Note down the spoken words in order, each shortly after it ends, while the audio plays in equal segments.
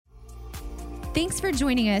Thanks for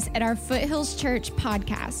joining us at our Foothills Church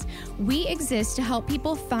podcast. We exist to help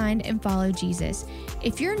people find and follow Jesus.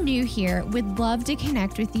 If you're new here, we'd love to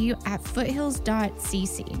connect with you at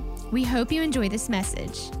foothills.cc. We hope you enjoy this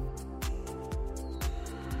message.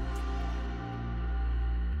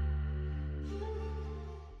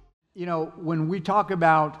 You know, when we talk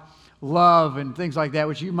about love and things like that,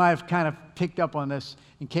 which you might have kind of picked up on this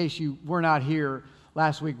in case you were not here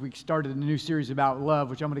last week, we started a new series about love,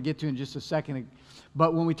 which I'm going to get to in just a second.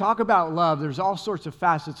 But when we talk about love, there's all sorts of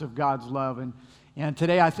facets of God's love. And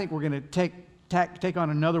today I think we're going to take on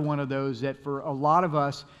another one of those that for a lot of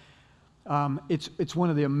us, it's one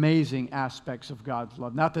of the amazing aspects of God's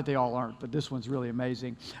love. Not that they all aren't, but this one's really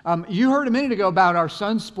amazing. You heard a minute ago about our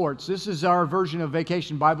son's sports. This is our version of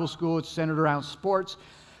Vacation Bible School. It's centered around sports.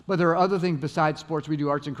 But there are other things besides sports. We do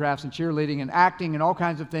arts and crafts and cheerleading and acting and all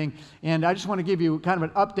kinds of things. And I just want to give you kind of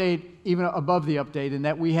an update, even above the update, in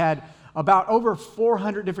that we had about over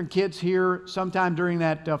 400 different kids here sometime during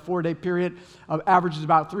that 4-day period. Average is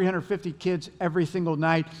about 350 kids every single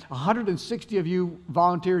night. 160 of you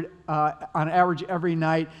volunteered on average every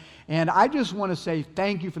night. And I just want to say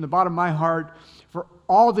thank you from the bottom of my heart for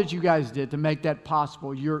all that you guys did to make that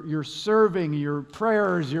possible. Your serving, your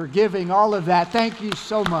prayers, your giving, all of that. Thank you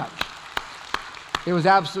so much. It was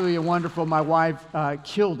absolutely wonderful. My wife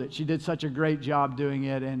killed it. She did such a great job doing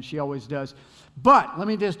it, and she always does. But let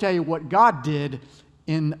me just tell you what God did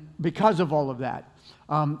because of all of that.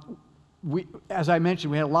 As I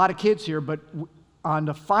mentioned, we had a lot of kids here, but on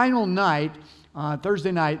the final night,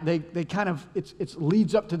 Thursday night, they kind of, it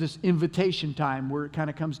leads up to this invitation time where it kind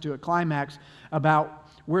of comes to a climax about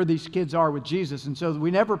where these kids are with Jesus. And so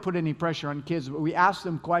we never put any pressure on kids, but we asked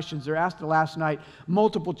them questions. They're asked the last night,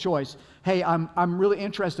 multiple choice. Hey, I'm really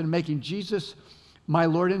interested in making Jesus my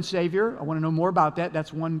Lord and Savior. I want to know more about that.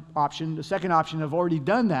 That's one option. The second option, I've already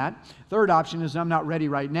done that. Third option is I'm not ready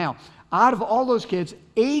right now. Out of all those kids,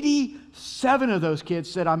 87 of those kids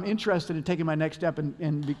said, I'm interested in taking my next step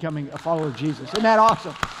and becoming a follower of Jesus. Isn't that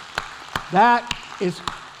awesome? That is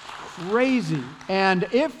crazy. And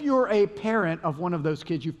if you're a parent of one of those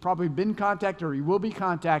kids, you've probably been contacted or you will be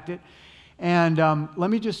contacted. And let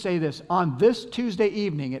me just say this. On this Tuesday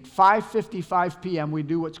evening at 5:55 p.m., we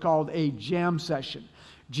do what's called a jam session,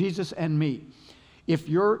 Jesus and Me. If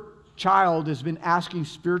your child has been asking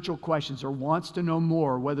spiritual questions or wants to know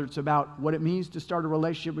more, whether it's about what it means to start a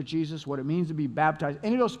relationship with Jesus, what it means to be baptized,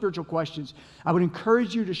 any of those spiritual questions, I would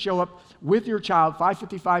encourage you to show up with your child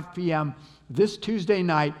 5:55 p.m. this Tuesday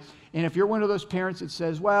night. And if you're one of those parents that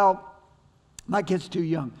says, well, my kid's too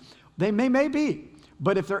young, they may be.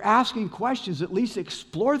 But if they're asking questions, at least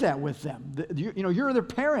explore that with them. You're their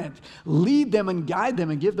parent. Lead them and guide them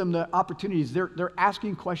and give them the opportunities. They're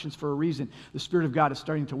asking questions for a reason. The Spirit of God is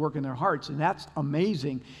starting to work in their hearts, and that's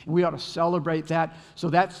amazing. And we ought to celebrate that. So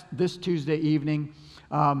that's this Tuesday evening.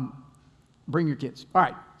 Bring your kids. All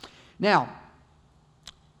right. Now,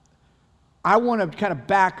 I want to kind of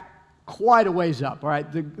back quite a ways up. All right.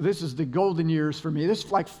 This is the golden years for me. This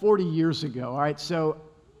is like 40 years ago. All right. So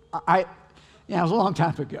yeah, it was a long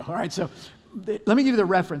time ago. All right, so let me give you the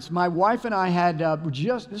reference. My wife and I had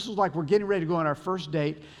this was like we're getting ready to go on our first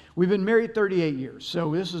date. We've been married 38 years.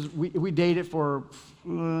 So this is, we dated for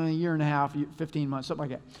a year and a half, 15 months, something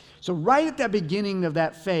like that. So right at that beginning of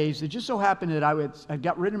that phase, it just so happened that I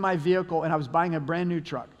got rid of my vehicle and I was buying a brand new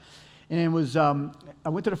truck. And it was, I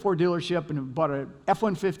went to the Ford dealership and bought a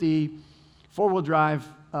F-150 four-wheel drive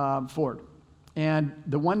Ford. And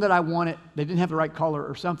the one that I wanted, they didn't have the right color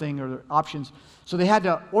or something or the options. So they had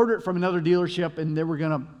to order it from another dealership and they were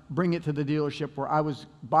going to bring it to the dealership where I was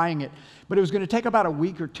buying it. But it was going to take about a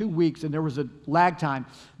week or 2 weeks and there was a lag time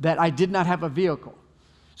that I did not have a vehicle.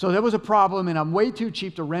 So there was a problem and I'm way too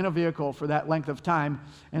cheap to rent a vehicle for that length of time.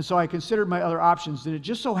 And so I considered my other options. And it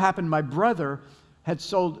just so happened my brother had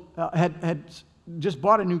just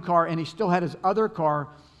bought a new car and he still had his other car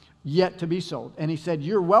yet to be sold. And he said,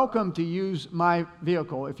 you're welcome to use my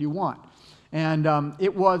vehicle if you want. And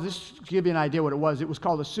just to give you an idea what it was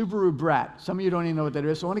called a Subaru Brat. Some of you don't even know what that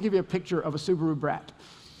is, so I want to give you a picture of a Subaru Brat.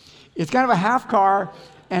 It's kind of a half car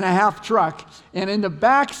and a half truck. And in the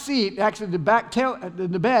back seat, actually the back tail,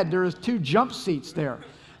 in the bed, there is 2 jump seats there.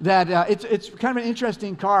 It's kind of an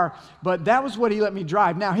interesting car, but that was what he let me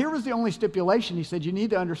drive. Now, here was the only stipulation. He said, you need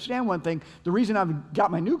to understand one thing. The reason I've got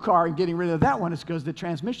my new car and getting rid of that one is because the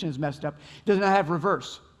transmission is messed up. It does not have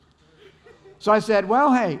reverse. So I said,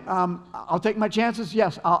 well, hey, I'll take my chances.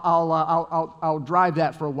 Yes, I'll drive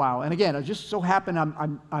that for a while. And again, it just so happened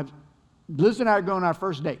Liz and I are going on our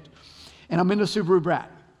first date, and I'm in the Subaru Brat.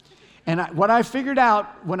 And what I figured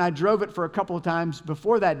out when I drove it for a couple of times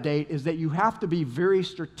before that date is that you have to be very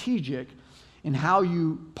strategic in how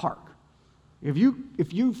you park. If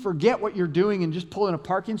you forget what you're doing and just pull in a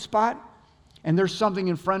parking spot and there's something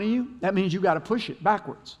in front of you, that means you got to push it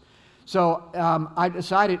backwards. So I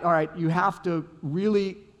decided, all right, you have to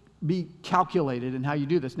really be calculated in how you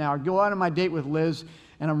do this. Now, I go out on my date with Liz,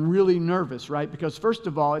 and I'm really nervous, right? Because first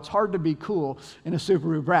of all, it's hard to be cool in a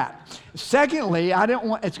Subaru Brat. Secondly,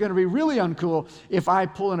 it's going to be really uncool if I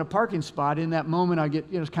pull in a parking spot. In that moment, I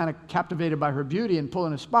get kind of captivated by her beauty and pull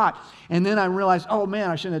in a spot. And then I realize, oh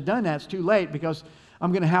man, I shouldn't have done that. It's too late because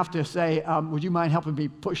I'm going to have to say, would you mind helping me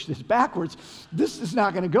push this backwards? This is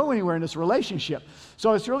not going to go anywhere in this relationship.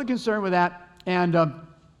 So I was really concerned with that. And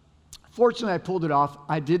fortunately, I pulled it off.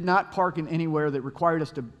 I did not park in anywhere that required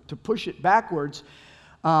us to push it backwards.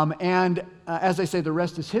 As I say, the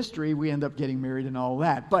rest is history. We end up getting married and all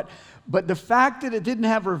that. But the fact that it didn't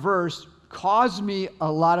have reverse caused me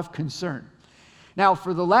a lot of concern. Now,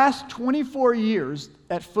 for the last 24 years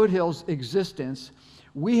at Foothills' existence,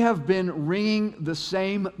 we have been ringing the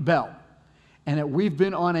same bell. And that we've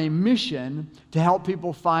been on a mission to help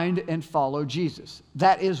people find and follow Jesus.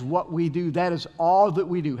 That is what we do. That is all that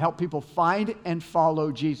we do. Help people find and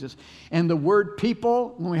follow Jesus. And the word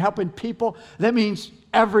people, when we're helping people, that means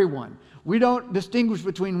everyone. We don't distinguish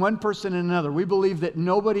between one person and another. We believe that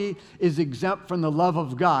nobody is exempt from the love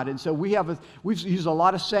of God. And so we've used a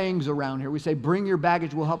lot of sayings around here. We say, bring your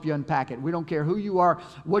baggage, we'll help you unpack it. We don't care who you are,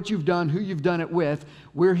 what you've done, who you've done it with.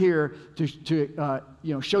 We're here to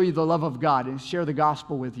show you the love of God and share the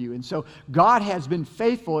gospel with you. And so God has been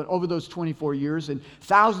faithful over those 24 years, and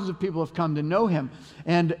thousands of people have come to know him.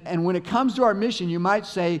 And when it comes to our mission, you might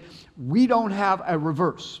say, we don't have a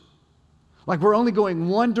reverse. Like we're only going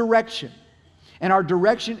one direction. And our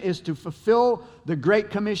direction is to fulfill the Great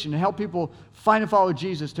Commission, to help people find and follow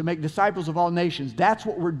Jesus, to make disciples of all nations. That's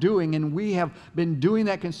what we're doing, and we have been doing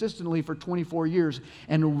that consistently for 24 years.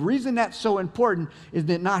 And the reason that's so important is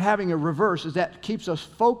that not having a reverse is that keeps us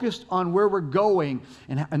focused on where we're going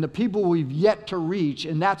and the people we've yet to reach.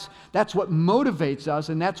 And that's what motivates us,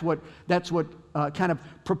 and that's what kind of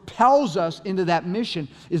propels us into that mission,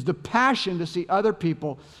 is the passion to see other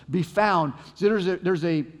people be found. So there's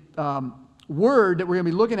a word that we're going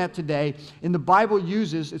to be looking at today in the Bible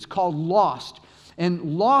uses. It's called lost.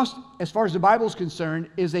 And lost, as far as the Bible is concerned,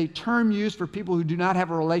 is a term used for people who do not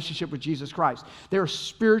have a relationship with Jesus Christ. They're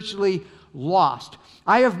spiritually lost.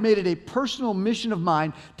 I have made it a personal mission of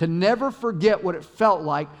mine to never forget what it felt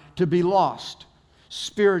like to be lost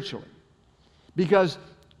spiritually. Because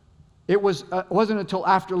it wasn't until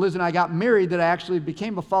after Liz and I got married that I actually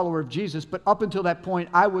became a follower of Jesus. But up until that point,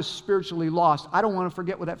 I was spiritually lost. I don't want to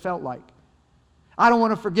forget what that felt like. I don't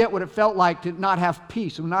want to forget what it felt like to not have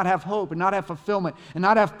peace and not have hope and not have fulfillment and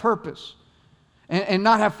not have purpose and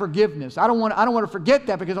not have forgiveness. I don't want to forget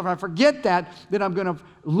that, because if I forget that, then I'm going to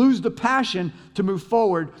lose the passion to move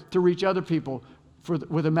forward to reach other people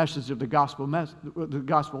with a message of the gospel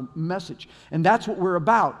message. And that's what we're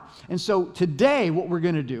about. And so today what we're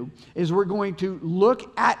going to do is we're going to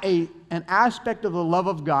look at an aspect of the love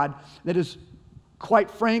of God that is,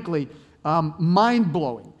 quite frankly,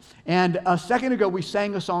 mind-blowing. And a second ago, we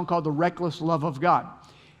sang a song called The Reckless Love of God.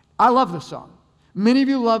 I love the song. Many of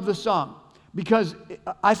you love the song because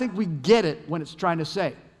I think we get it when it's trying to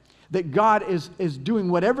say that God is doing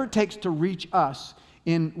whatever it takes to reach us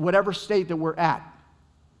in whatever state that we're at.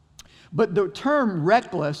 But the term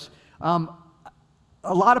reckless, a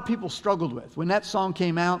lot of people struggled with. When that song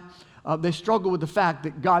came out, they struggled with the fact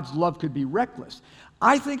that God's love could be reckless.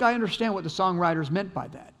 I think I understand what the songwriters meant by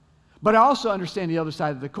that. But I also understand the other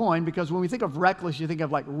side of the coin, because when we think of reckless, you think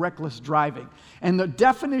of like reckless driving. And the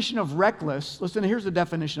definition of reckless, listen, here's the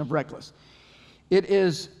definition of reckless. It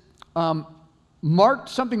is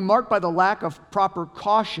something marked by the lack of proper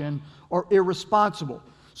caution or irresponsible.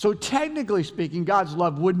 So technically speaking, God's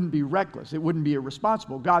love wouldn't be reckless. It wouldn't be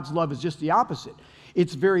irresponsible. God's love is just the opposite.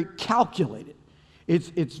 It's very calculated.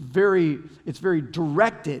 It's very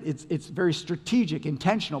directed. It's very strategic,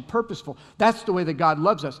 intentional, purposeful. That's the way that God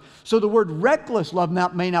loves us. So the word reckless love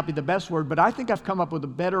may not be the best word, but I think I've come up with a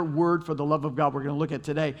better word for the love of God we're going to look at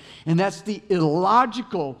today, and that's the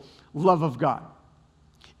illogical love of God.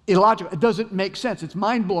 Illogical. It doesn't make sense. It's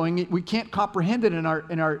mind-blowing. We can't comprehend it in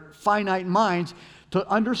our finite minds to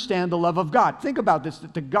understand the love of God. Think about this,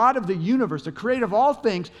 that the God of the universe, the creator of all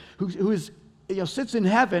things, who is sits in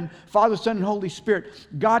heaven, Father, Son, and Holy Spirit.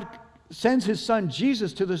 God sends his son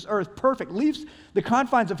Jesus to this earth perfect, leaves the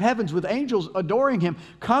confines of heavens with angels adoring him,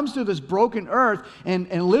 comes to this broken earth and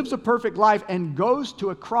lives a perfect life and goes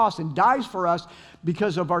to a cross and dies for us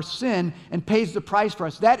because of our sin and pays the price for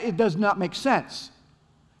us. It does not make sense.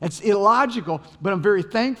 It's illogical, but I'm very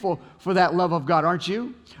thankful for that love of God, aren't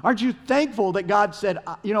you? Aren't you thankful that God said,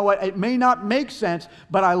 you know what, it may not make sense,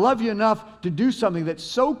 but I love you enough to do something that's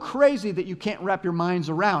so crazy that you can't wrap your minds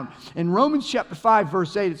around. In Romans chapter 5,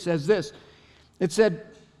 verse 8, it says this. It said,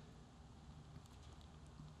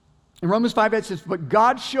 in Romans 5, it says, but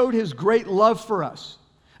God showed his great love for us.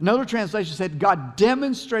 Another translation said, God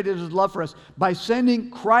demonstrated his love for us by sending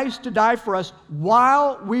Christ to die for us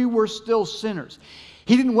while we were still sinners.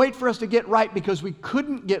 He didn't wait for us to get right because we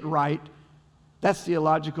couldn't get right. That's the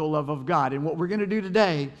illogical love of God. And what we're going to do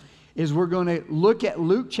today is we're going to look at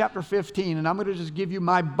Luke chapter 15, and I'm going to just give you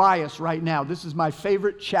my bias right now. This is my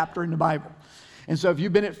favorite chapter in the Bible. And so if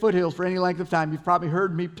you've been at Foothills for any length of time, you've probably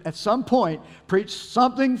heard me at some point preach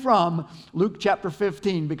something from Luke chapter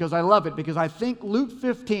 15 because I love it, because I think Luke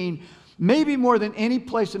 15, maybe more than any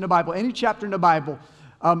place in the Bible, any chapter in the Bible,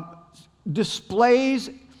 displays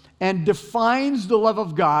and defines the love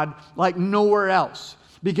of God like nowhere else.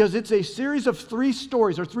 Because it's a series of 3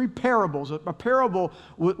 stories or 3 parables. A parable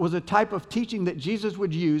was a type of teaching that Jesus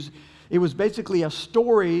would use. It was basically a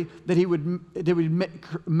story that he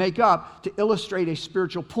would make up to illustrate a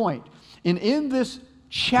spiritual point. And in this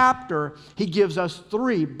chapter, he gives us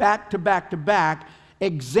 3 back to back to back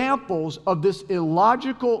examples of this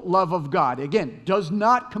illogical love of God. Again, does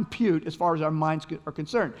not compute as far as our minds are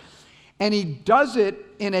concerned. And he does it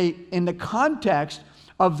in the context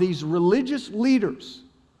of these religious leaders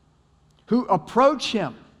who approach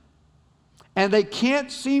him. And they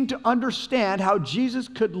can't seem to understand how Jesus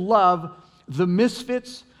could love the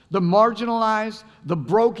misfits, the marginalized, the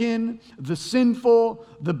broken, the sinful,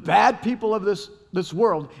 the bad people of this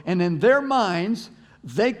world. And in their minds,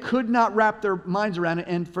 they could not wrap their minds around it.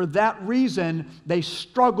 And for that reason, they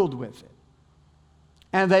struggled with it.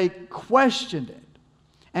 And they questioned it.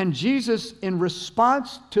 And Jesus, in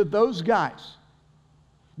response to those guys,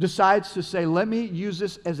 decides to say, let me use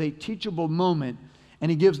this as a teachable moment. And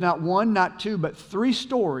he gives not 1, not 2, but 3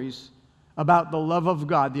 stories about the love of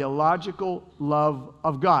God, the illogical love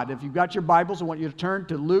of God. If you've got your Bibles, I want you to turn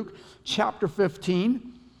to Luke chapter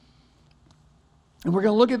 15. And we're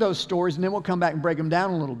going to look at those stories, and then we'll come back and break them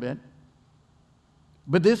down a little bit.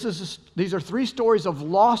 But these are 3 stories of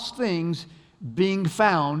lost things being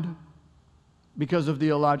found because of the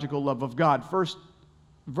illogical love of God. First,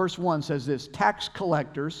 verse 1 says this, tax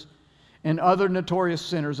collectors and other notorious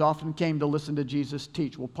sinners often came to listen to Jesus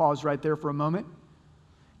teach. We'll pause right there for a moment.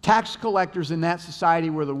 Tax collectors in that society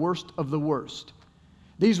were the worst of the worst.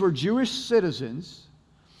 These were Jewish citizens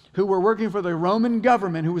who were working for the Roman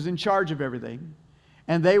government who was in charge of everything.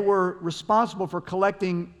 And they were responsible for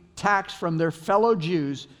collecting tax from their fellow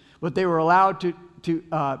Jews, but they were allowed to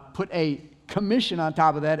put a commission on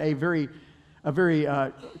top of that, a very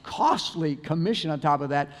costly commission on top of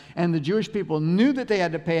that. And the Jewish people knew that they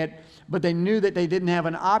had to pay it, but they knew that they didn't have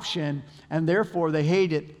an option, and therefore they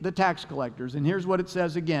hated the tax collectors. And here's what it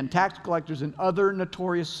says again. Tax collectors and other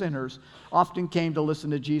notorious sinners often came to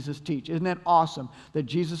listen to Jesus teach. Isn't that awesome that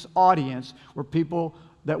Jesus' audience were people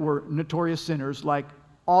that were notorious sinners like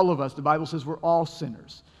all of us? The Bible says we're all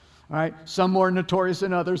sinners. All right, some more notorious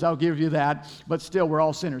than others, I'll give you that, but still we're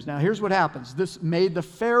all sinners. Now here's what happens. This made the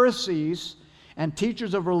Pharisees and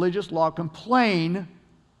teachers of religious law complain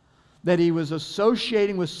that he was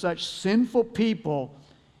associating with such sinful people,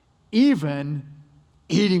 even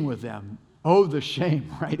eating with them. Oh, the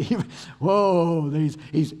shame, right?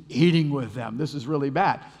 He's eating with them. This is really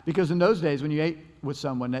bad. Because in those days, when you ate with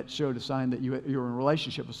someone, that showed a sign that you were in a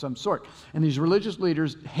relationship of some sort. And these religious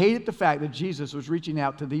leaders hated the fact that Jesus was reaching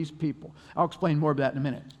out to these people. I'll explain more of that in a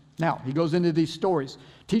minute. Now, he goes into these stories.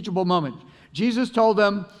 Teachable moment. Jesus told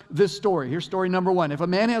them this story. Here's story number 1. If a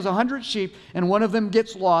man has 100 sheep and one of them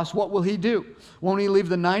gets lost, what will he do? Won't he leave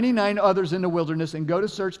the 99 others in the wilderness and go to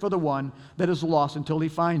search for the one that is lost until he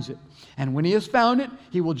finds it? And when he has found it,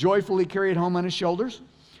 he will joyfully carry it home on his shoulders.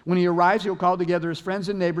 When he arrives, he'll call together his friends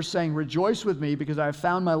and neighbors, saying, rejoice with me because I have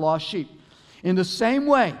found my lost sheep. In the same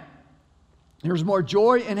way, there's more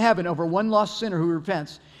joy in heaven over one lost sinner who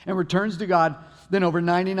repents and returns to God than over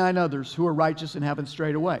 99 others who are righteous and haven't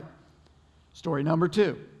strayed away. Story number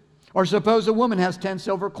 2. Or suppose a woman has 10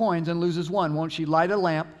 silver coins and loses one. Won't she light a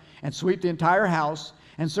lamp and sweep the entire house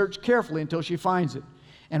and search carefully until she finds it?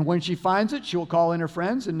 And when she finds it, she'll call in her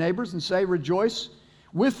friends and neighbors and say, rejoice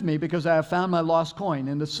with me because I have found my lost coin.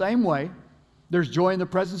 In the same way, there's joy in the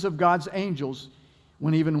presence of God's angels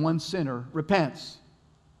when even one sinner repents.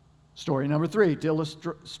 Story number 3. To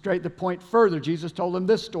illustrate the point further, Jesus told them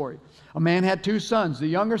this story. A man had 2 sons. The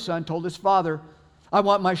younger son told his father, I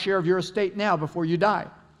want my share of your estate now before you die.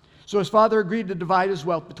 So his father agreed to divide his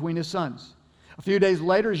wealth between his sons. A few days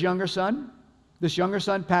later, his younger son This younger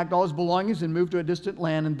son packed all his belongings and moved to a distant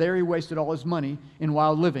land, and there he wasted all his money in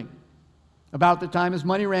wild living. About the time his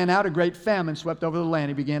money ran out, a great famine swept over the land.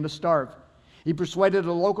 He began to starve. He persuaded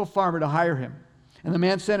a local farmer to hire him, and the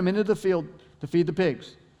man sent him into the field to feed the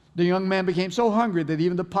pigs. The young man became so hungry that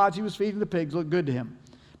even the pods he was feeding the pigs looked good to him,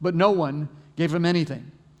 but no one gave him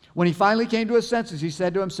anything. When he finally came to his senses, he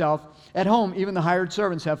said to himself, "At home, even the hired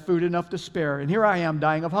servants have food enough to spare, and here I am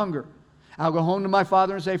dying of hunger. I'll go home to my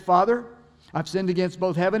father and say, 'Father, I've sinned against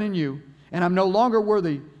both heaven and you, and I'm no longer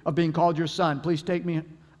worthy of being called your son. Please take me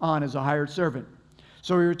on as a hired servant.'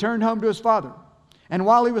 So he returned home to his father. And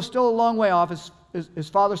while he was still a long way off, his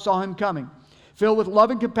father saw him coming. Filled with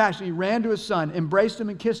love and compassion, he ran to his son, embraced him,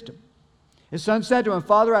 and kissed him. His son said to him,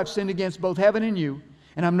 'Father, I've sinned against both heaven and you,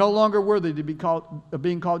 and I'm no longer worthy to be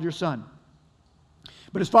being called your son.'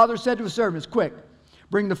 But his father said to his servants, 'Quick,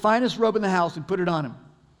 bring the finest robe in the house and put it on him.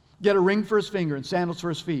 Get a ring for his finger and sandals for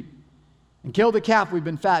his feet. And kill the calf we've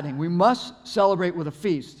been fattening. We must celebrate with a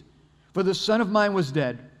feast. For this son of mine was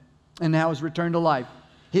dead, and now is returned to life.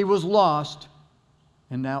 He was lost,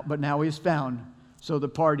 but now he is found.' So the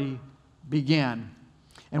party began."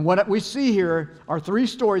 And what we see here are three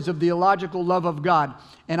stories of the illogical love of God.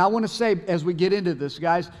 And I want to say, as we get into this,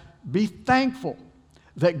 guys, be thankful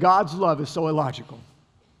that God's love is so illogical.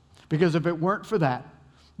 Because if it weren't for that,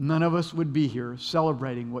 none of us would be here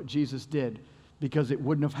celebrating what Jesus did, because it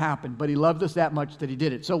wouldn't have happened. But he loved us that much that he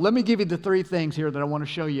did it. So let me give you the three things here that I want to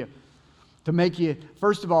show you to make you,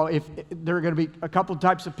 first of all, if there are going to be a couple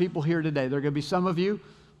types of people here today. There are going to be some of you,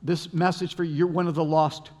 this message for you, you're one of the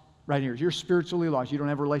lost right here. You're spiritually lost. You don't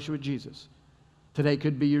have a relationship with Jesus. Today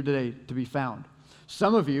could be your day to be found.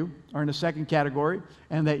 Some of you are in the second category,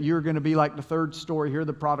 and that you're going to be like the third story here,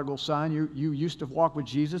 the prodigal son. You used to walk with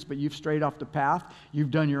Jesus, but you've strayed off the path.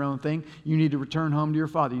 You've done your own thing. You need to return home to your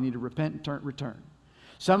Father. You need to repent and return.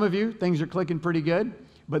 Some of you, things are clicking pretty good,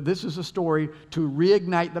 but this is a story to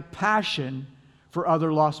reignite the passion for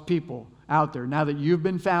other lost people out there. Now that you've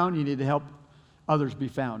been found, you need to help others be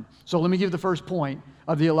found. So let me give the first point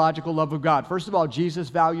of the illogical love of God. First of all, Jesus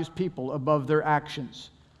values people above their actions.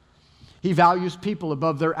 He values people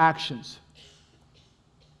above their actions.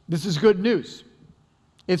 This is good news.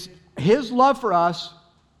 It's His love for us,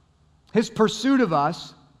 His pursuit of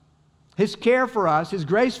us, His care for us, His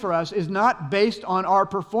grace for us is not based on our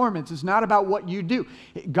performance. It's not about what you do.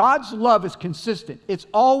 God's love is consistent. It's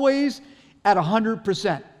always at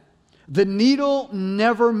 100%. The needle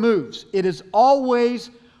never moves. It is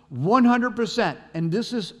always 100%. And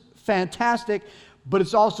this is fantastic, but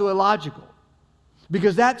it's also illogical.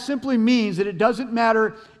 Because that simply means that it doesn't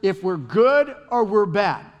matter if we're good or we're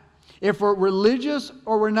bad. If we're religious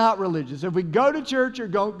or we're not religious. If we go to church or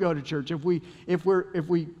don't go to church. If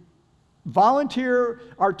we volunteer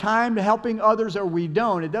our time to helping others or we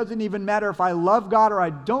don't. It doesn't even matter if I love God or I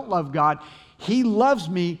don't love God. He loves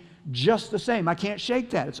me just the same. I can't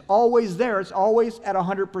shake that. It's always there. It's always at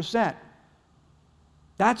 100%.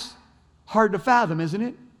 That's hard to fathom, isn't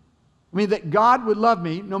it? I mean, that God would love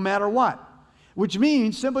me no matter what. Which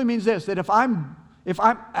simply means this, that if I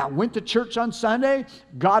went to church on Sunday,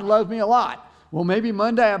 God loves me a lot. Well, maybe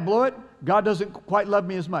Monday I blew it, God doesn't quite love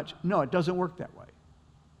me as much. No, it doesn't work that way.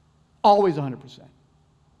 Always 100%.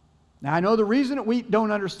 Now, I know the reason that we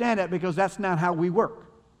don't understand that because that's not how we work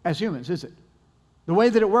as humans, is it? The way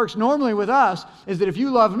that it works normally with us is that if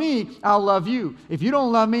you love me, I'll love you. If you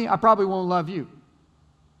don't love me, I probably won't love you.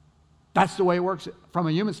 That's the way it works from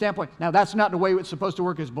a human standpoint. Now, that's not the way it's supposed to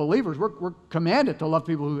work as believers. We're commanded to love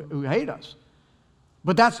people who hate us.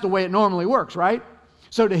 But that's the way it normally works, right?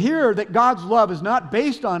 So to hear that God's love is not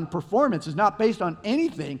based on performance, is not based on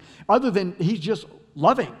anything other than He's just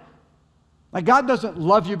loving. Like God doesn't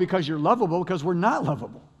love you because you're lovable, because we're not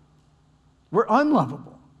lovable. We're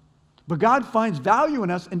unlovable. But God finds value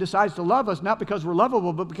in us and decides to love us, not because we're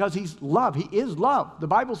lovable, but because He's love. He is love. The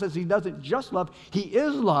Bible says He doesn't just love, He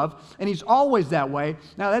is love, and He's always that way.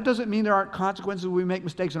 Now, that doesn't mean there aren't consequences when we make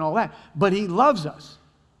mistakes and all that, but He loves us.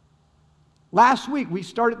 Last week, we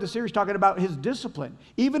started the series talking about His discipline.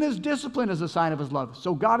 Even His discipline is a sign of His love.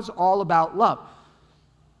 So God is all about love.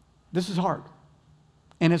 This is hard,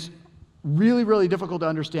 and it's really, really difficult to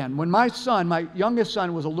understand. When my youngest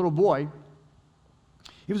son was a little boy,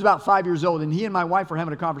 he was about 5 years old, and he and my wife were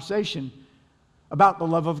having a conversation about the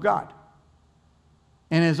love of God.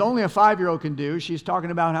 And as only a 5-year-old can do, she's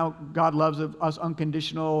talking about how God loves us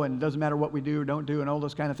unconditional and it doesn't matter what we do or don't do and all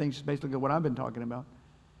those kind of things, basically what I've been talking about.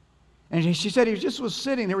 And she said he was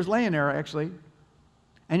sitting, he was laying there actually,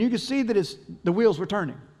 and you could see that the wheels were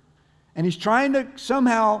turning. And he's trying to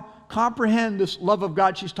somehow comprehend this love of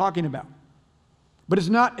God she's talking about. But it's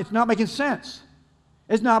not making sense.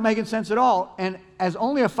 It's not making sense at all. And as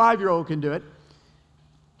only a 5-year-old can do it,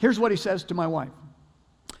 here's what he says to my wife.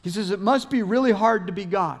 He says, it must be really hard to be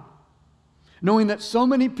God, knowing that so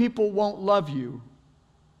many people won't love you,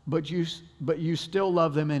 but you still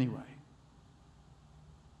love them anyway.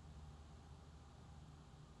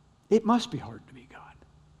 It must be hard to be God.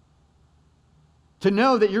 To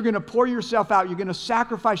know that you're going to pour yourself out, you're going to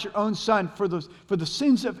sacrifice your own son for the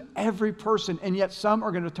sins of every person, and yet some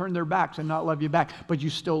are going to turn their backs and not love you back, but you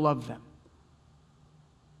still love them.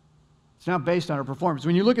 It's not based on our performance.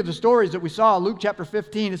 When you look at the stories that we saw, Luke chapter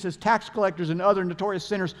 15, it says tax collectors and other notorious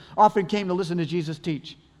sinners often came to listen to Jesus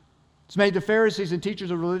teach. It's made the Pharisees and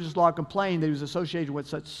teachers of religious law complain that he was associated with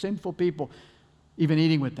such sinful people, even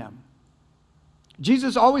eating with them.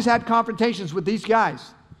 Jesus always had confrontations with these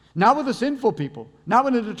guys. Not with the sinful people, not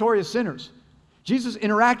with the notorious sinners. Jesus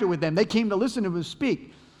interacted with them. They came to listen to him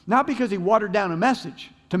speak, not because he watered down a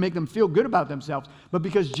message to make them feel good about themselves, but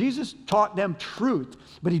because Jesus taught them truth.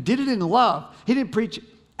 But he did it in love. He didn't preach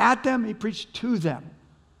at them, he preached to them.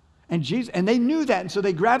 And they knew that, and so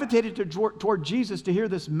they gravitated toward Jesus to hear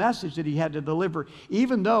this message that he had to deliver,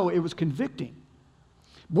 even though it was convicting.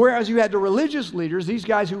 Whereas you had the religious leaders, these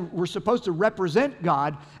guys who were supposed to represent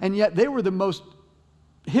God, and yet they were the most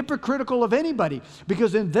hypocritical of anybody,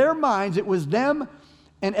 because in their minds it was them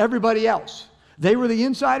and everybody else. They were the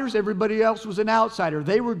insiders, everybody else was an outsider.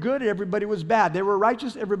 They were good, everybody was bad. They were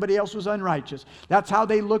righteous, everybody else was unrighteous. That's how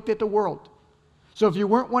they looked at the world. So if you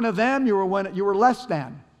weren't one of them, you were less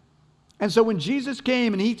than. And so when Jesus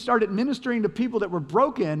came and he started ministering to people that were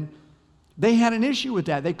broken, they had an issue with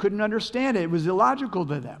that. They couldn't understand it. It was illogical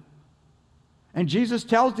to them. And Jesus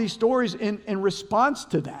tells these stories in response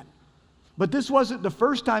to that. But this wasn't the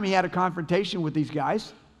first time he had a confrontation with these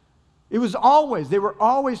guys. They were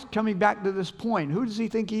always coming back to this point. Who does he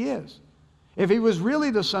think he is? If he was really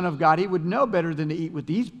the Son of God, he would know better than to eat with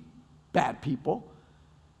these bad people.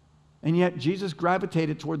 And yet Jesus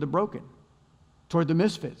gravitated toward the broken, toward the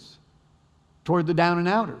misfits, toward the down and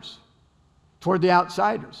outers, toward the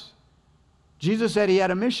outsiders. Jesus said he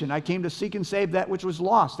had a mission. I came to seek and save that which was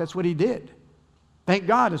lost. That's what he did. Thank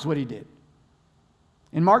God is what he did.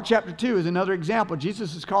 In Mark chapter 2 is another example.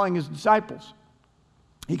 Jesus is calling his disciples.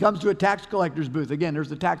 He comes to a tax collector's booth. Again, there's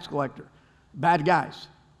the tax collector. Bad guys.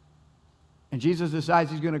 And Jesus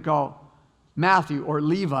decides he's going to call Matthew, or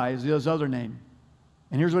Levi is his other name.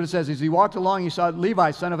 And here's what it says. As he walked along, he saw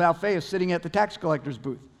Levi, son of Alphaeus, sitting at the tax collector's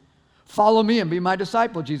booth. Follow me and be my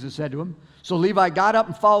disciple, Jesus said to him. So Levi got up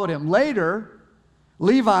and followed him. Later,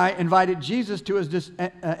 Levi invited Jesus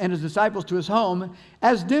and his disciples to his home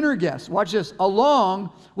as dinner guests. Watch this.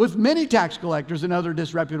 Along with many tax collectors and other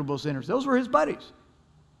disreputable sinners. Those were his buddies.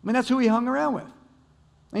 I mean, that's who he hung around with.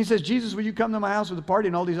 And he says, Jesus, will you come to my house with a party?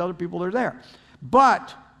 And all these other people are there.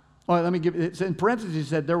 But, it's in parentheses, he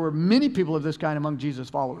said, there were many people of this kind among Jesus'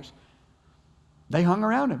 followers. They hung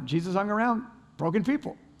around him. Jesus hung around broken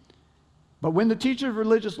people. But when the teachers of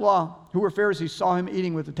religious law, who were Pharisees, saw him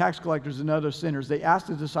eating with the tax collectors and other sinners, they asked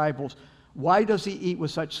his disciples, why does he eat with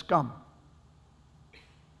such scum?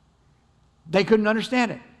 They couldn't understand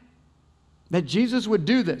it, that Jesus would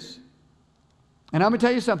do this. And I'm going to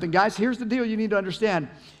tell you something, guys. Here's the deal you need to understand.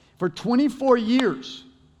 For 24 years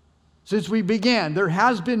since we began, there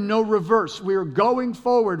has been no reverse. We are going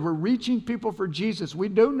forward. We're reaching people for Jesus. We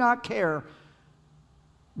do not care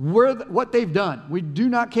what they've done. We do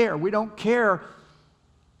not care. We don't care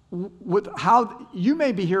with how you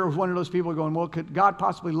may be here as one of those people going, well, could God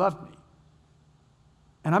possibly love me?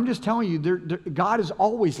 And I'm just telling you, God is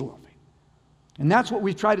always loving. And that's what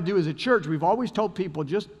we try to do as a church. We've always told people,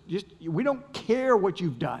 just we don't care what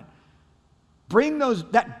you've done. Bring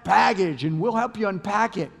that baggage and we'll help you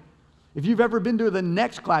unpack it. If you've ever been to the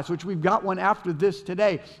next class, which we've got one after this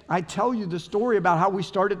today, I tell you the story about how we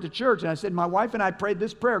started the church. And I said, my wife and I prayed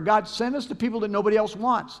this prayer. God, send us to people that nobody else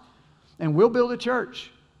wants. And we'll build a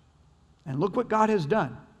church. And look what God has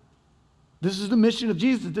done. This is the mission of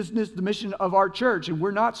Jesus. This is the mission of our church. And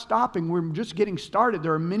we're not stopping. We're just getting started.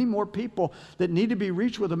 There are many more people that need to be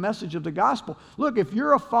reached with the message of the gospel. Look, if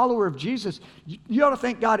you're a follower of Jesus, you ought to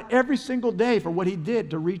thank God every single day for what he did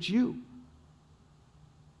to reach you.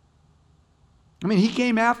 I mean, he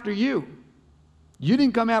came after you. You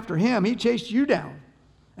didn't come after him. He chased you down.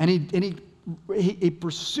 And he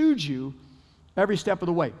pursued you every step of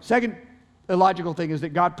the way. Second illogical thing is that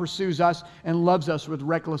God pursues us and loves us with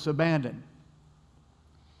reckless abandon.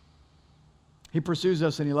 He pursues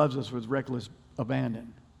us and he loves us with reckless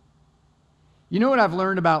abandon. You know what I've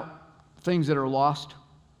learned about things that are lost?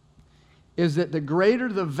 Is that the greater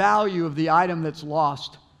the value of the item that's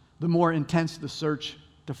lost, the more intense the search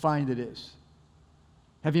to find it is.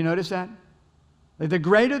 Have you noticed that? The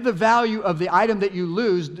greater the value of the item that you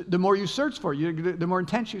lose, the more you search for it, the more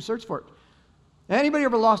intense you search for it. Anybody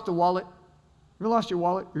ever lost a wallet? Ever lost your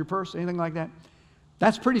wallet, your purse, anything like that?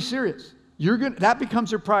 That's pretty serious. That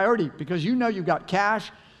becomes your priority because you know you've got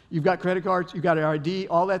cash, you've got credit cards, you've got an ID,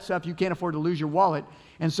 all that stuff. You can't afford to lose your wallet.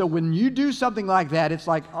 And so when you do something like that, it's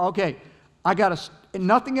like, okay,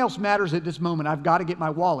 nothing else matters at this moment. I've got to get my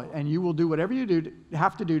wallet. And you will do whatever you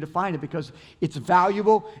have to do to find it because it's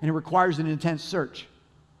valuable and it requires an intense search.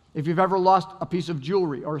 If you've ever lost a piece of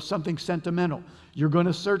jewelry or something sentimental, you're going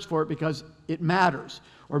to search for it because it matters.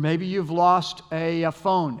 Or maybe you've lost a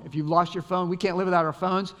phone. If you've lost your phone, we can't live without our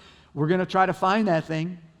phones. We're going to try to find that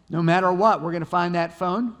thing. No matter what, we're going to find that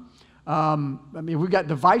phone. We've got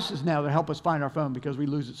devices now that help us find our phone because we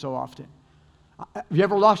lose it so often. Have you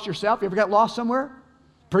ever lost yourself? You ever got lost somewhere?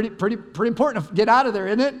 Pretty important to get out of there,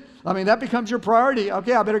 isn't it? That becomes your priority.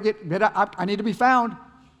 Okay, I better I need to be found.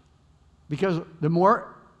 Because the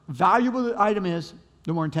more valuable the item is,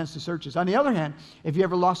 the more intense the search is. On the other hand, if you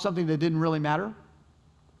ever lost something that didn't really matter,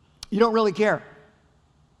 you don't really care.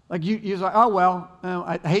 Like you're like, oh, well,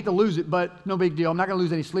 I hate to lose it, but no big deal. I'm not going to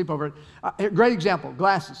lose any sleep over it. Great example,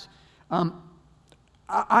 glasses.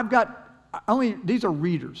 I've got these are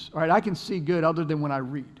readers, all right? I can see good other than when I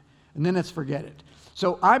read, and then let's forget it.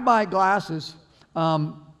 So I buy glasses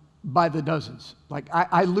by the dozens. Like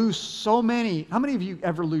I lose so many. How many of you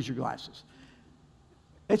ever lose your glasses?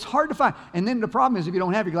 It's hard to find. And then the problem is if you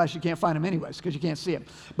don't have your glasses, you can't find them anyways because you can't see them.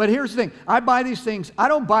 But here's the thing. I buy these things. I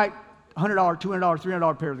don't buy $100, $200,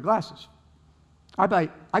 $300 pair of glasses. I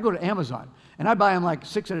go to Amazon, and I buy them like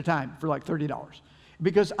 6 at a time for like $30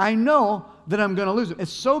 because I know that I'm going to lose them.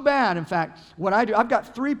 It's so bad, in fact, what I do, I've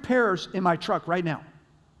got 3 pairs in my truck right now.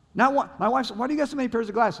 Not one. My wife said, why do you got so many pairs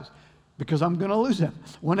of glasses? Because I'm going to lose them.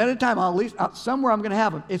 One at a time, somewhere I'm going to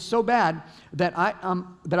have them. It's so bad that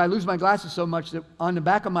I lose my glasses so much that on the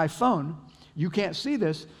back of my phone, you can't see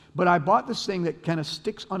this, but I bought this thing that kind of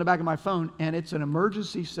sticks on the back of my phone, and it's an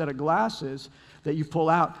emergency set of glasses that you pull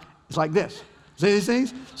out. It's like this. See these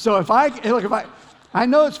things? So I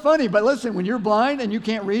know it's funny, but listen, when you're blind and you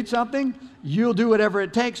can't read something, you'll do whatever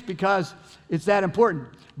it takes because it's that important.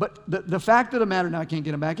 But the fact of the matter, now I can't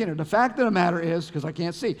get them back in here. The fact of the matter is, because I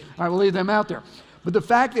can't see, I will leave them out there. But the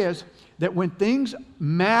fact is that when things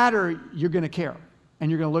matter, you're going to care and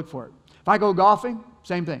you're going to look for it. If I go golfing,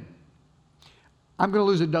 same thing. I'm going to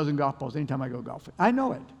lose a dozen golf balls anytime I go golfing. I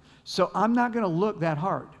know it. So I'm not going to look that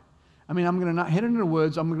hard. I'm going to not hit it in the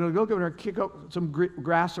woods. I'm going to go over there, kick up some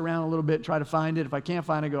grass around a little bit, try to find it. If I can't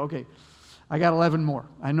find it, I go, okay, I got 11 more.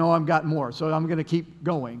 I know I've got more, so I'm going to keep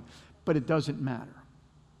going. But it doesn't matter.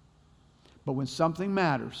 But when something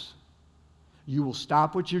matters, you will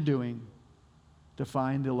stop what you're doing to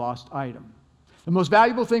find the lost item. The most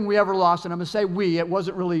valuable thing we ever lost, and I'm going to say we, it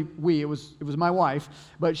wasn't really we, it was my wife,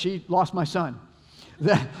 but she lost my son.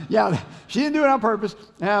 She didn't do it on purpose,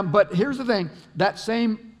 but here's the thing,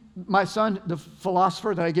 my son, the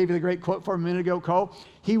philosopher that I gave you the great quote for a minute ago, Cole,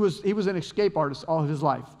 he was an escape artist all of his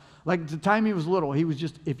life. Like the time he was little, he was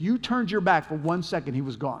just, if you turned your back for 1 second, he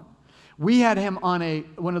was gone. We had him on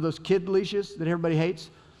one of those kid leashes that everybody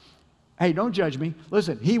hates. Hey, don't judge me.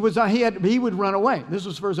 Listen, he would run away. This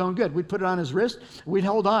was for his own good. We'd put it on his wrist. We'd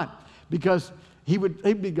hold on because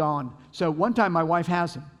he'd be gone. So one time my wife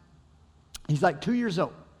has him. He's like 2 years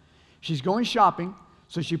old. She's going shopping,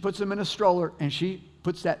 so she puts him in a stroller and she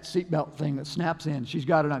puts that seatbelt thing that snaps in. She's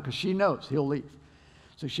got it on because she knows he'll leave.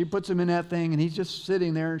 So she puts him in that thing and he's just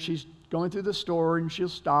sitting there and she's going through the store and she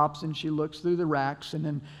stops and she looks through the racks and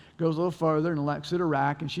then goes a little further and looks at a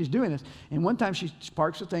rack, and she's doing this. And one time she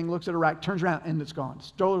parks the thing, looks at a rack, turns around, and it's gone. The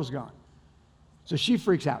stroller's gone. So she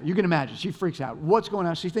freaks out. You can imagine. She freaks out. What's going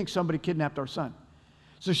on? She thinks somebody kidnapped our son.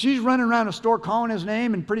 So she's running around the store calling his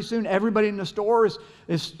name, and pretty soon everybody in the store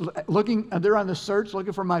is looking, they're on the search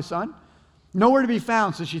looking for my son. Nowhere to be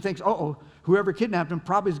found. So she thinks, whoever kidnapped him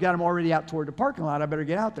probably has got him already out toward the parking lot. I better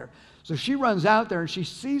get out there. So she runs out there and she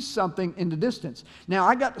sees something in the distance. Now,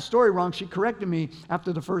 I got the story wrong. She corrected me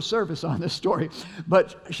after the first service on this story.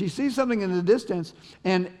 But she sees something in the distance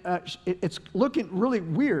and it's looking really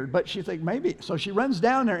weird, but she thinks maybe. So she runs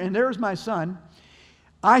down there and there's my son.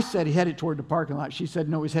 I said he headed toward the parking lot. She said,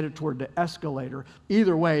 no, he's headed toward the escalator.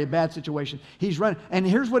 Either way, a bad situation. He's running, and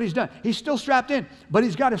here's what he's done. He's still strapped in, but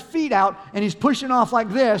he's got his feet out, and he's pushing off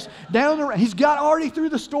like this, down the, he's got already through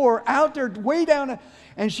the store, out there, way down,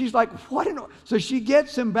 and she's like, what in, so she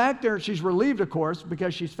gets him back there. She's relieved, of course,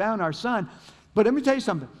 because she's found our son. But let me tell you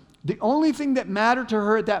something. The only thing that mattered to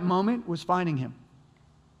her at that moment was finding him.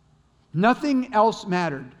 Nothing else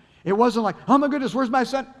mattered. It wasn't like, oh my goodness, where's my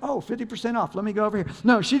son? Oh, 50% off. Let me go over here.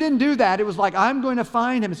 No, she didn't do that. It was like, I'm going to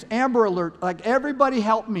find him. It's Amber Alert. Like, everybody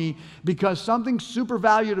help me because something super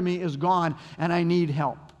valuable to me is gone and I need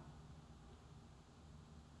help.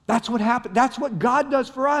 That's what happened. That's what God does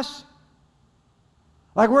for us.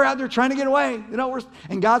 Like, we're out there trying to get away.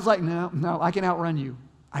 And God's like, no, I can outrun you.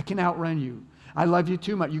 I can outrun you. I love you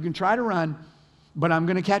too much. You can try to run, but I'm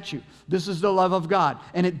going to catch you. This is the love of God.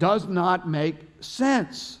 And it does not make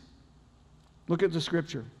sense. Look at the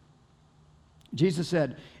scripture. Jesus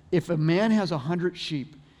said, if a man has 100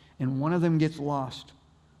 sheep and one of them gets lost,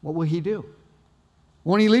 what will he do?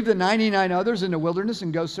 Won't he leave the 99 others in the wilderness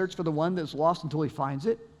and go search for the one that's lost until he finds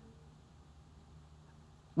it?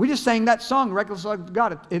 We just sang that song, Reckless Love of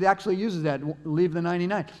God. It actually uses that, leave the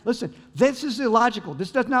 99. Listen, this is illogical.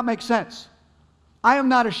 This does not make sense. I am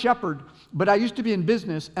not a shepherd, but I used to be in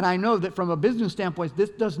business, and I know that from a business standpoint,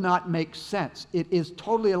 this does not make sense. It is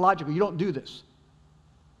totally illogical. You don't do this.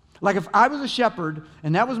 Like, if I was a shepherd,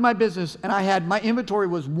 and that was my business, and my inventory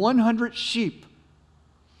was 100 sheep,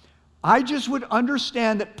 I just would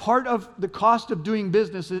understand that part of the cost of doing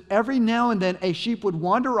business is every now and then a sheep would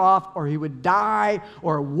wander off, or he would die,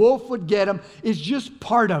 or a wolf would get him. It's just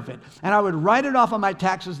part of it. And I would write it off on my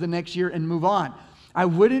taxes the next year and move on. I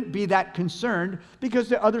wouldn't be that concerned because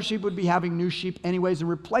the other sheep would be having new sheep anyways and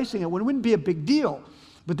replacing it. It wouldn't be a big deal.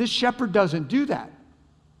 But this shepherd doesn't do that.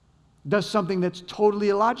 Does something that's totally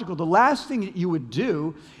illogical. The last thing that you would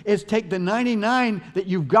do is take the 99 that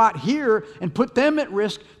you've got here and put them at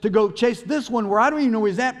risk to go chase this one where I don't even know where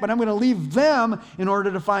he's at, but I'm going to leave them in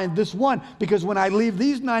order to find this one. Because when I leave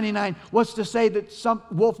these 99, what's to say that some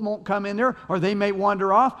wolf won't come in there, or they may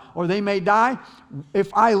wander off, or they may die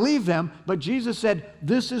if I leave them? But Jesus said,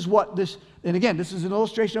 this is what this, and again, this is an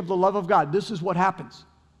illustration of the love of God. This is what happens.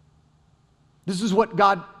 This is what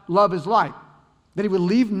God's love is like. That he would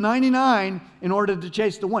leave 99 in order to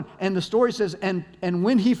chase the one. And the story says, and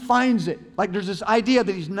when he finds it, like there's this idea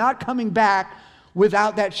that he's not coming back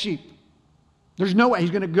without that sheep. There's no way. He's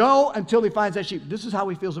going to go until he finds that sheep. This is how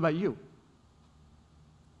he feels about you.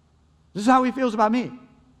 This is how he feels about me.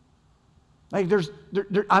 Like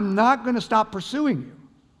I'm not going to stop pursuing you.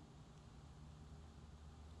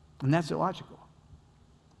 And that's illogical.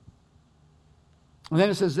 And then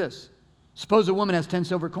it says this. Suppose a woman has 10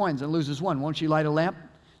 silver coins and loses one. Won't she light a lamp,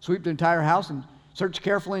 sweep the entire house, and search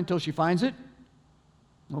carefully until she finds it?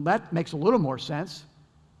 Well, that makes a little more sense.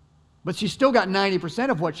 But she's still got 90%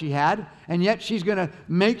 of what she had, and yet she's going to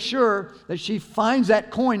make sure that she finds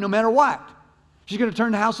that coin no matter what. She's going to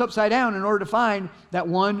turn the house upside down in order to find that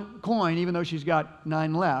one coin, even though she's got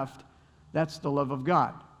 9 left. That's the love of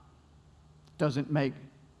God. Doesn't make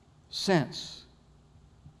sense.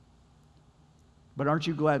 But aren't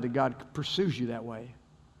you glad that God pursues you that way?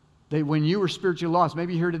 That when you were spiritually lost,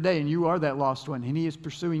 maybe you're here today and you are that lost one, and he is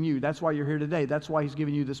pursuing you. That's why you're here today. That's why he's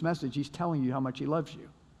giving you this message. He's telling you how much he loves you.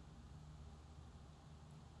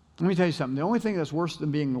 Let me tell you something. The only thing that's worse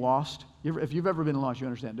than being lost, if you've ever been lost, you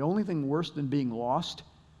understand. The only thing worse than being lost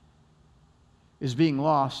is being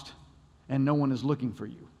lost and no one is looking for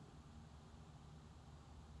you.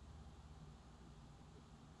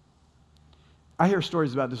 I hear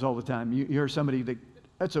stories about this all the time. You hear somebody,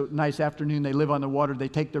 that's a nice afternoon, they live on the water, they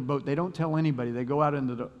take their boat, they don't tell anybody, they go out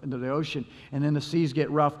into the ocean, and then the seas get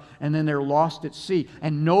rough, and then they're lost at sea.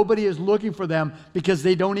 And nobody is looking for them because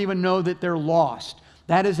they don't even know that they're lost.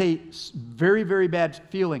 That is a very, very bad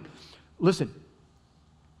feeling. Listen,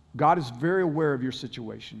 God is very aware of your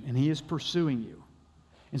situation, and he is pursuing you.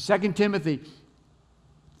 In 2 Timothy,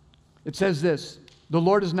 it says this, the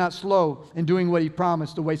Lord is not slow in doing what he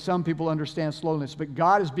promised, the way some people understand slowness, but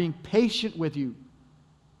God is being patient with you.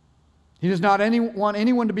 He does not want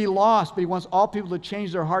anyone to be lost, but he wants all people to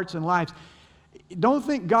change their hearts and lives. Don't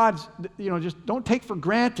think God's, just don't take for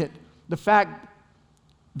granted the fact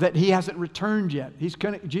that he hasn't returned yet.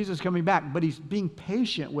 Jesus is coming back, but he's being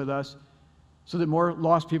patient with us so that more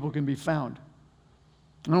lost people can be found.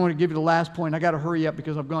 I want to give you the last point. I got to hurry up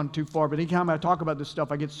because I've gone too far. But anytime I talk about this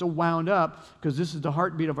stuff, I get so wound up because this is the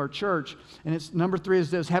heartbeat of our church. And it's number 3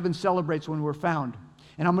 is this: heaven celebrates when we're found.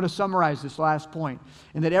 And I'm going to summarize this last point.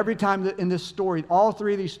 And that every time that in this story, all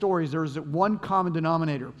 3 of these stories, there's one common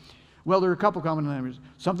denominator. Well, there are a couple common denominators.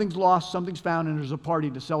 Something's lost, something's found, and there's a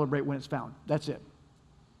party to celebrate when it's found. That's it.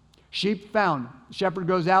 Sheep found. The shepherd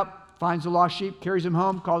goes out, finds the lost sheep, carries him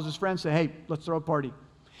home, calls his friends, say, hey, let's throw a party.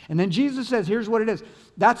 And then Jesus says, here's what it is.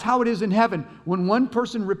 That's how it is in heaven. When one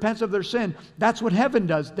person repents of their sin, that's what heaven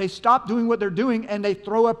does. They stop doing what they're doing and they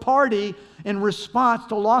throw a party in response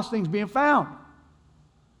to lost things being found.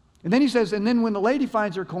 And then he says, and then when the lady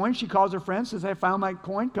finds her coin, she calls her friends, says, I found my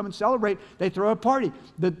coin, come and celebrate. They throw a party.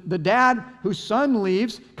 The dad whose son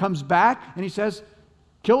leaves comes back and he says,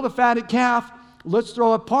 kill the fatted calf, let's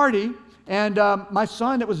throw a party, and my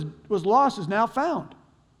son that was lost is now found.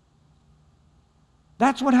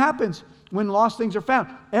 That's what happens when lost things are found.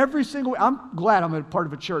 I'm glad I'm a part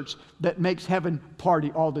of a church that makes heaven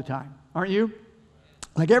party all the time. Aren't you?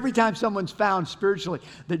 Like every time someone's found spiritually,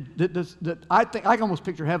 I think I can almost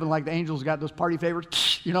picture heaven like the angels got those party favors,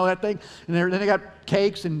 you know that thing? And then they got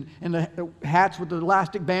cakes and the hats with the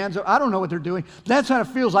elastic bands. I don't know what they're doing. That's how it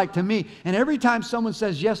feels like to me. And every time someone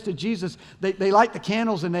says yes to Jesus, they light the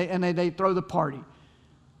candles and they throw the party.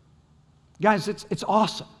 Guys, it's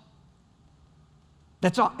awesome.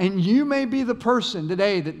 That's all. And you may be the person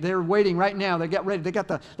today that they're waiting right now. They got ready. They got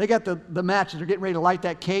the matches. They're getting ready to light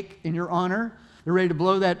that cake in your honor. They're ready to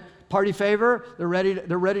blow that party favor. They're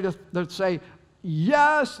ready to say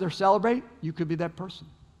yes. They're celebrating. You could be that person.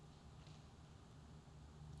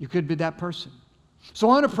 You could be that person. So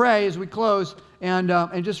I want to pray as we close and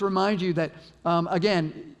just remind you that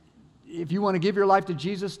again, if you want to give your life to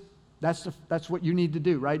Jesus, that's what you need to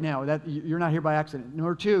do right now. That you're not here by accident.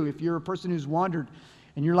 Number two, if you're a person who's wandered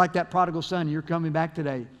and you're like that prodigal son, you're coming back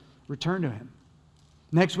today, return to him.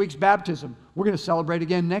 Next week's baptism. We're going to celebrate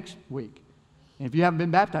again next week. And if you haven't been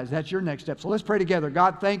baptized, that's your next step. So let's pray together.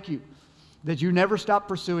 God, thank you that you never stop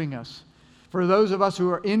pursuing us. For those of us who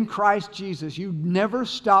are in Christ Jesus, you never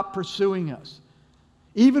stop pursuing us.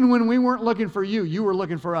 Even when we weren't looking for you, you were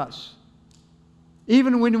looking for us.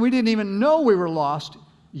 Even when we didn't even know we were lost,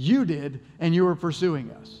 you did, and you were pursuing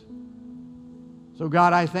us. So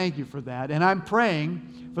God, I thank you for that. And I'm praying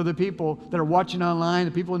for the people that are watching online,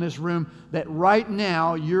 the people in this room, that right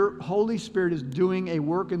now your Holy Spirit is doing a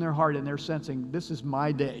work in their heart and they're sensing, this is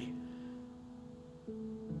my day.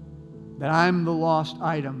 That I'm the lost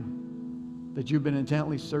item that you've been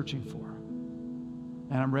intently searching for.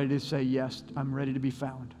 And I'm ready to say, yes, I'm ready to be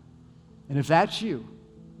found. And if that's you,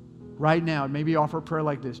 right now, maybe offer a prayer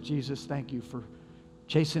like this. Jesus, thank you for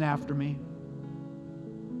chasing after me,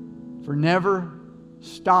 for never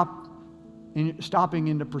stopping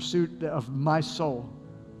in the pursuit of my soul,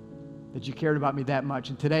 that you cared about me that much.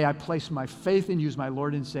 And today I place my faith in you as my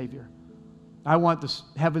Lord and Savior. I want the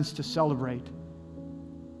heavens to celebrate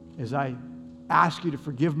as I ask you to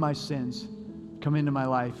forgive my sins, come into my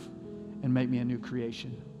life, and make me a new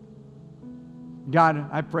creation. God,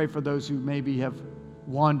 I pray for those who maybe have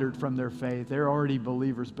wandered from their faith. They're already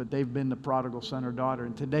believers, but they've been the prodigal son or daughter,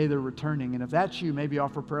 and today they're returning. And if that's you, maybe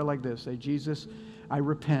offer a prayer like this. Say, Jesus, I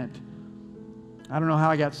repent. I don't know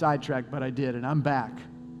how I got sidetracked, but I did, and I'm back.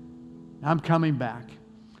 I'm coming back.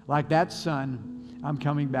 Like that son, I'm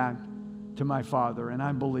coming back to my Father, and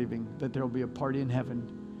I'm believing that there will be a party in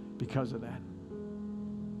heaven because of that.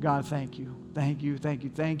 God, thank you. Thank you, thank you,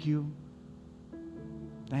 thank you.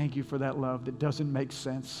 Thank you for that love that doesn't make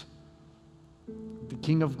sense. The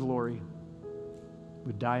King of Glory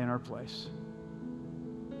would die in our place.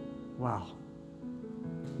 Wow.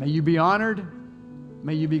 May you be honored.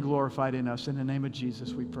 May you be glorified in us. In the name of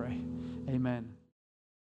Jesus, we pray. Amen.